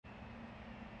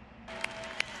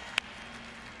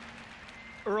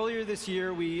Earlier this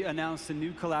year, we announced a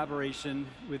new collaboration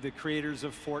with the creators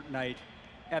of Fortnite,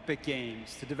 Epic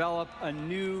Games, to develop a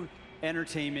new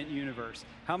entertainment universe.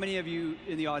 How many of you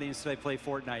in the audience today play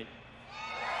Fortnite?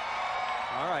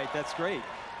 All right, that's great.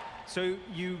 So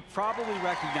you probably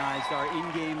recognized our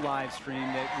in-game live stream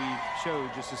that we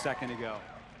showed just a second ago.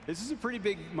 This is a pretty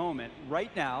big moment.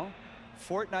 Right now,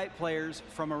 Fortnite players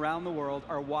from around the world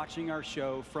are watching our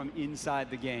show from inside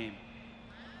the game.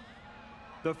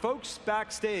 The folks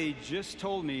backstage just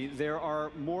told me there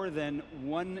are more than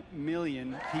 1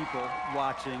 million people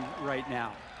watching right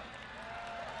now.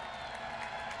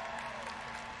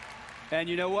 And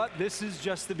you know what? This is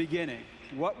just the beginning.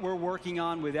 What we're working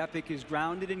on with Epic is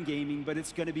grounded in gaming, but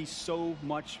it's going to be so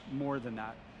much more than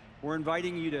that. We're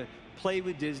inviting you to play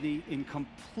with Disney in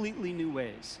completely new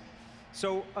ways.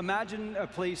 So imagine a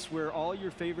place where all your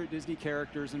favorite Disney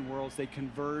characters and worlds, they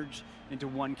converge into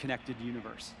one connected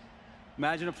universe.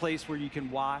 Imagine a place where you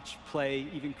can watch, play,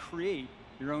 even create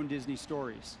your own Disney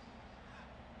stories.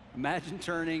 Imagine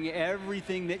turning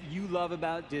everything that you love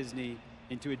about Disney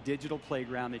into a digital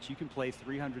playground that you can play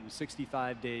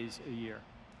 365 days a year.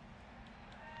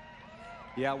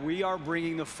 Yeah, we are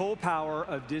bringing the full power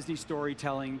of Disney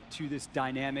storytelling to this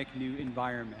dynamic new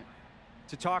environment.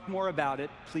 To talk more about it,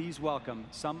 please welcome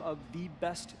some of the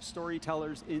best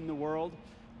storytellers in the world: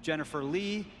 Jennifer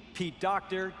Lee, Pete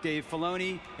Docter, Dave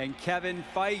Filoni, and Kevin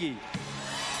Feige.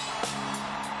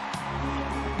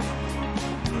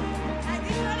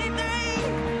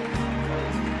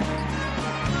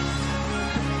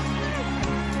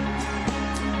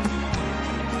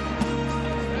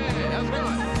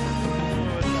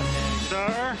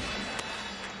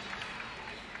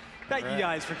 Thank you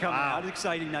guys for coming out. An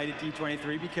exciting night at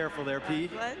D23. Be careful there, Pete.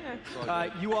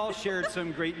 You all shared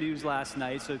some great news last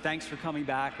night, so thanks for coming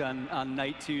back on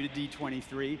night 2 to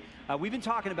D23. We've been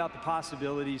talking about the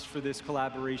possibilities for this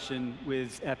collaboration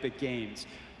with Epic Games.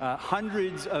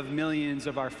 Hundreds of millions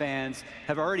of our fans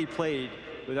have already played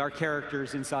with our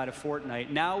characters inside of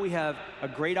Fortnite. Now we have a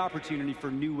great opportunity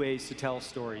for new ways to tell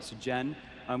stories. So Jen,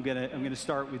 I'm gonna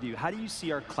start with you. How do you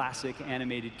see our classic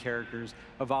animated characters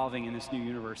evolving in this new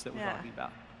universe that we're talking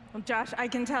about? Well, Josh, I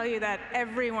can tell you that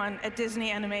everyone at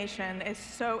Disney Animation is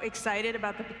so excited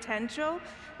about the potential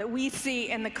that we see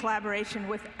in the collaboration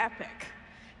with Epic.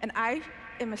 And I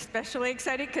am especially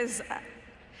excited because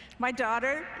my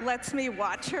daughter lets me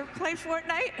watch her play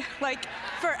Fortnite, like,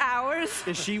 for hours.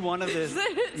 Is she one of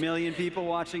the million people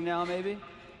watching now, maybe?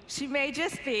 She may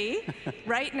just be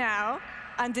right now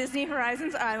on Disney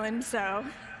Horizons Island, so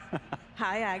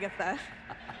hi, Agatha.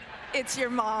 It's your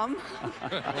mom.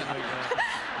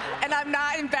 And I'm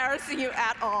not embarrassing you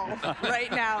at all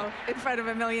right now in front of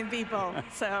 1 million people.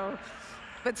 So,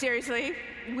 but seriously,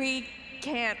 we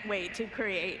can't wait to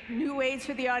create new ways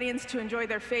for the audience to enjoy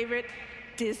their favorite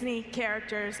Disney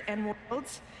characters and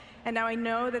worlds. And now I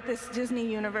know that this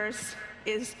Disney universe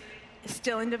is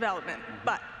still in development,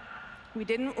 but we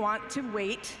didn't want to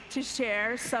wait to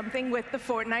share something with the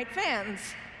Fortnite fans,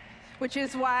 which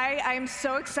is why I'm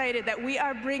so excited that we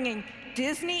are bringing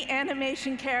Disney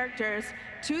animation characters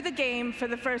to the game for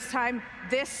the first time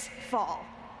this fall.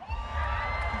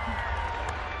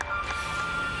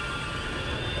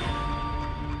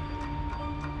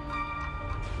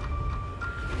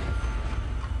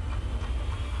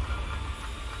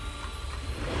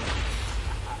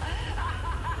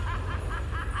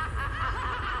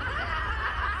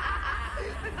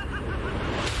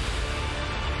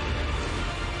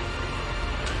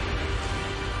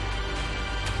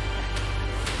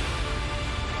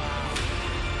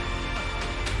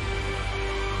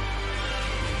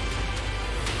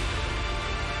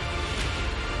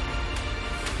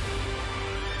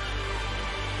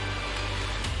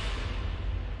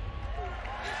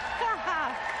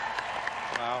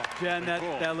 Jen,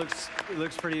 that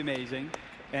looks pretty amazing.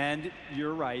 And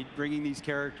you're right, bringing these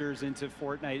characters into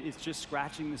Fortnite, it's just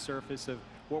scratching the surface of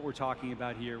what we're talking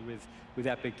about here with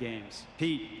Epic Games.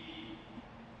 Pete,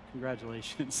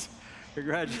 congratulations.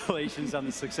 Congratulations on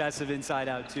the success of Inside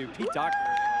Out 2. Pete Docter.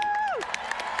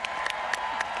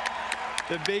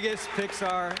 The biggest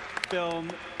Pixar film,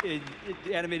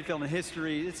 animated film in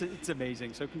history. It's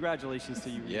amazing. So congratulations to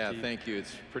you. Yeah, thank you.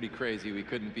 It's pretty crazy. We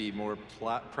couldn't be more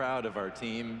proud of our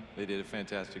team. They did a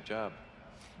fantastic job.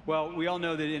 Well, we all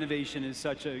know that innovation is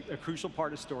such a crucial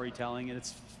part of storytelling, and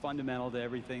it's fundamental to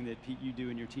everything that Pete, you do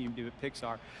and your team do at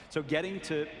Pixar. So getting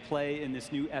to play in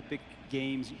this new Epic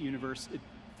Games universe, it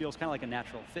feels kind of like a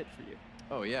natural fit for you.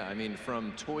 Oh yeah, I mean,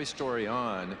 from Toy Story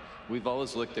on, we've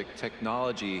always looked at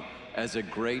technology as a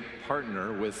great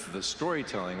partner with the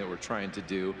storytelling that we're trying to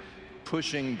do.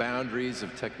 pushing boundaries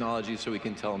of technology so we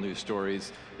can tell new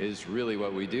stories is really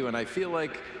what we do. And I feel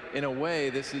like, in a way,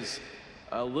 this is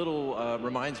a little,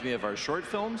 reminds me of our short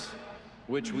films,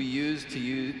 which we use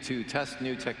to test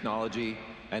new technology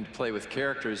and play with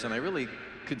characters. And I really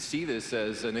could see this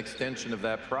as an extension of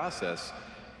that process.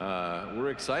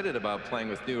 We're excited about playing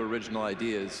with new original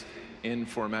ideas in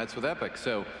formats with Epic.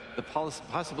 So the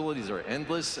possibilities are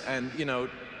endless. And, you know,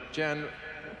 Jen,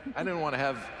 I didn't want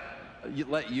to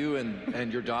let you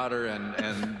and your daughter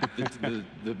and the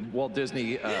Walt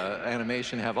Disney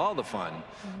animation have all the fun.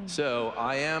 So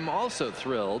I am also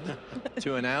thrilled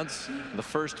to announce the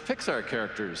first Pixar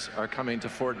characters are coming to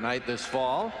Fortnite this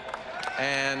fall.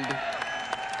 And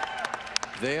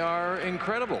they are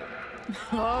incredible.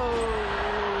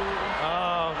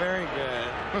 Oh, very good.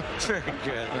 Very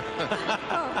good.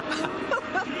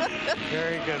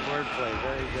 Very good wordplay.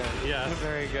 Very good. Yes.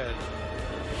 Very good.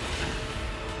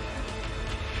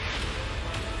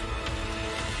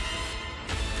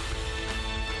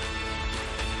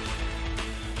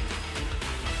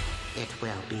 It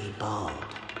will be bold.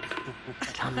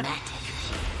 Dramatic.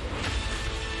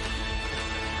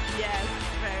 Yes,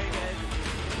 very good.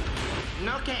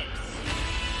 No capes.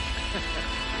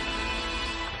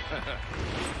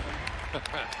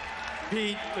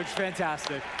 Pete, looks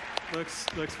fantastic.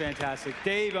 Looks fantastic.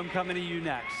 Dave, I'm coming to you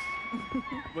next.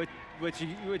 What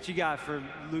you got for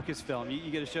Lucasfilm?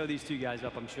 You got to show these two guys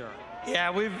up, I'm sure. Yeah,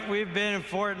 we've been in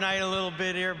Fortnite a little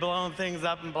bit here, blowing things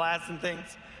up and blasting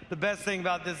things. The best thing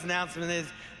about this announcement is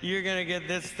you're gonna get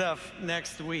this stuff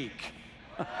next week.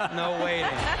 No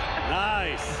waiting.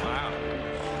 Nice. Wow.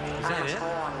 Is that it?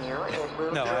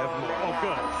 No, I have more. Oh,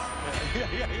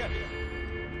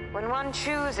 good. When one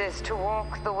chooses to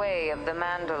walk the way of the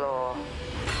Mandalore,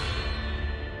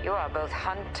 you are both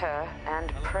hunter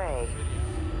and prey.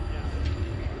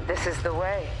 This is the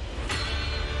way.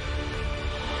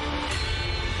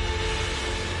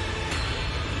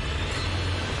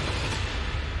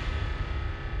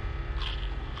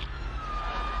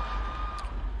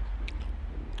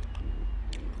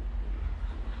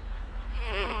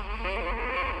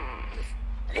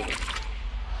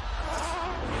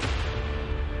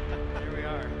 There we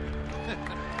are.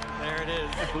 There it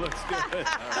is. Looks good.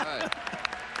 All right.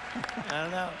 I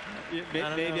don't know.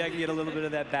 Maybe I can get a little bit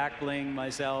of that back bling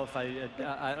myself. I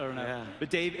don't know. Yeah. But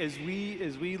Dave, as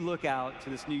we look out to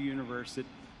this new universe,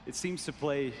 it seems to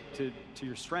play to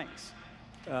your strengths.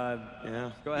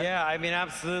 Yeah. Go ahead. Yeah, I mean,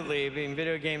 absolutely. I mean,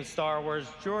 video games, Star Wars.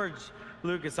 George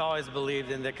Lucas always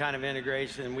believed in the kind of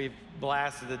integration. We've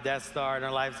blasted the Death Star in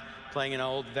our lives playing in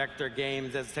old vector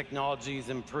games as technology's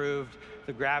improved,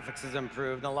 the graphics has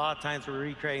improved, and a lot of times we're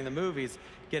recreating the movies,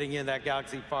 getting into that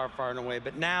galaxy far, far and away.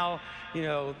 But now, you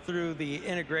know, through the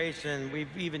integration, we've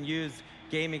even used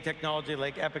gaming technology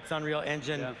like Epic's Unreal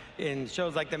Engine in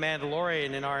shows like The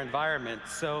Mandalorian in our environment.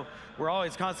 So we're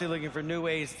always constantly looking for new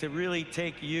ways to really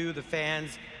take you, the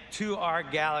fans, to our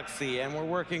galaxy, and we're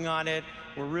working on it.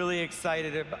 We're really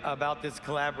excited about this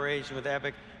collaboration with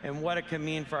Epic and what it can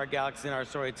mean for our galaxy and our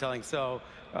storytelling. So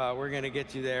we're going to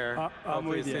get you there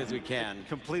hopefully as soon as we can.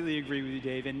 Completely agree with you,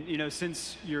 Dave. And you know,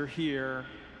 since you're here,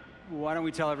 why don't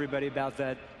we tell everybody about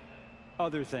that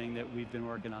other thing that we've been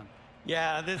working on?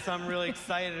 Yeah, this I'm really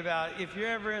excited about. If you're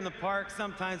ever in the park,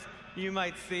 sometimes you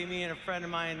might see me and a friend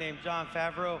of mine named John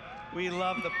Favreau. We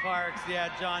love the parks. Yeah,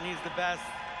 John, he's the best.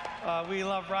 We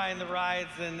love riding the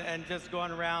rides and just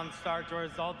going around Star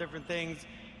Tours, all different things.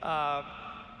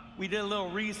 We did a little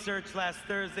research last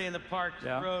Thursday in the park.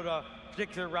 Rode a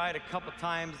particular ride a couple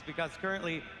times because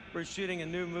currently we're shooting a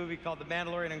new movie called The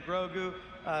Mandalorian and Grogu.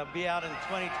 Be out in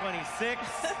 2026.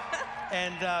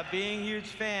 And being huge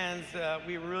fans,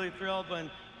 we were really thrilled when,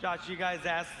 Josh, you guys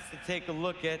asked us to take a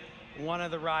look at one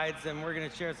of the rides, and we're going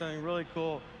to share something really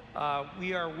cool.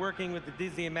 We are working with the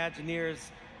Disney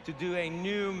Imagineers to do a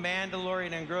new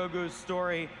Mandalorian and Grogu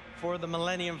story for the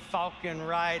Millennium Falcon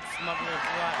ride, Smuggler's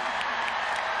Run.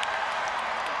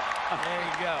 There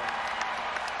you go.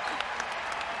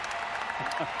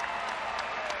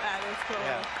 That is cool.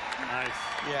 Yeah. Nice.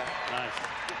 Yeah. Nice.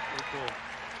 Very cool.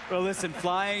 Well, listen,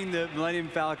 flying the Millennium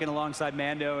Falcon alongside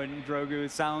Mando and Grogu,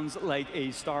 it sounds like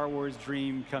a Star Wars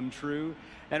dream come true.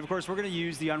 And of course, we're going to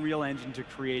use the Unreal Engine to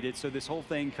create it, so this whole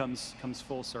thing comes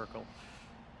full circle.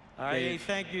 All right, Dave.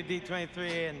 thank you,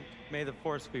 D23, and may the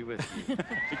force be with you.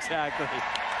 Exactly.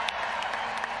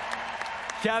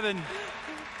 Kevin,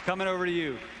 coming over to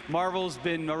you. Marvel's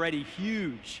been already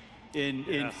huge in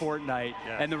Fortnite.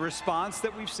 And the response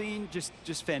that we've seen,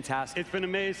 just fantastic. It's been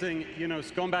amazing. You know,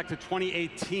 going back to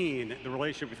 2018, the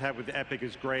relationship we've had with Epic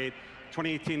is great.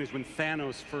 2018 is when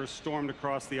Thanos first stormed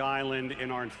across the island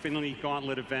in our Infinity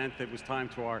Gauntlet event that was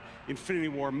timed to our Infinity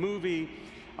War movie.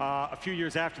 A few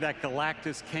years after that,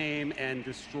 Galactus came and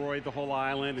destroyed the whole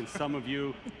island, and some of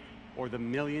you, or the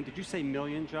million, did you say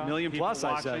million, John? Million plus,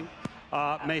 I said.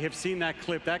 May have seen that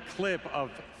clip. That clip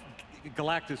of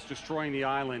Galactus destroying the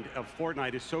island of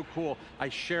Fortnite is so cool. I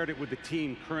shared it with the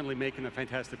team currently making the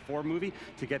Fantastic Four movie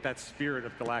to get that spirit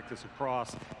of Galactus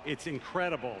across. It's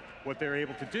incredible what they're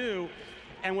able to do.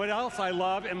 And what else I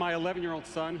love, and my 11-year-old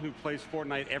son who plays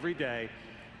Fortnite every day,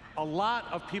 a lot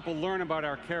of people learn about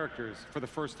our characters for the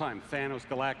first time, Thanos,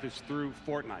 Galactus, through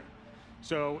Fortnite.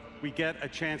 So we get a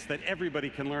chance that everybody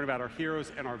can learn about our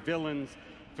heroes and our villains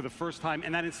for the first time,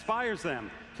 and that inspires them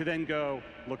to then go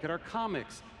look at our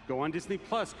comics, go on Disney+,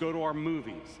 go to our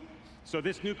movies. So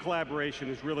this new collaboration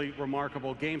is really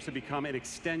remarkable. Games have become an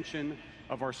extension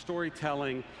of our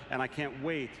storytelling, and I can't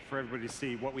wait for everybody to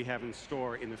see what we have in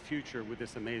store in the future with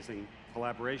this amazing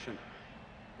collaboration.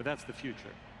 But that's the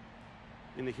future.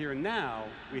 In the here and now,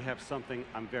 we have something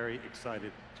I'm very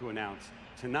excited to announce.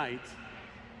 Tonight,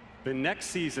 the next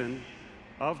season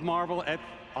of Marvel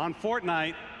on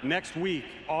Fortnite next week,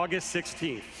 August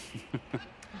 16th.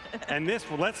 And this,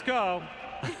 let's go.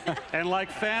 And like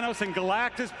Thanos and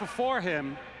Galactus before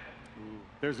him,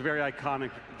 there's a very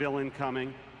iconic villain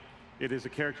coming. It is a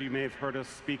character you may have heard us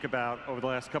speak about over the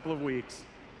last couple of weeks.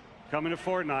 Coming to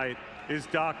Fortnite is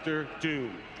Dr.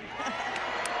 Doom.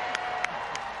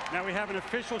 Now we have an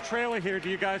official trailer here. Do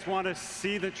you guys want to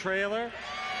see the trailer?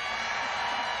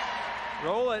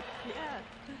 Roll it. Yeah.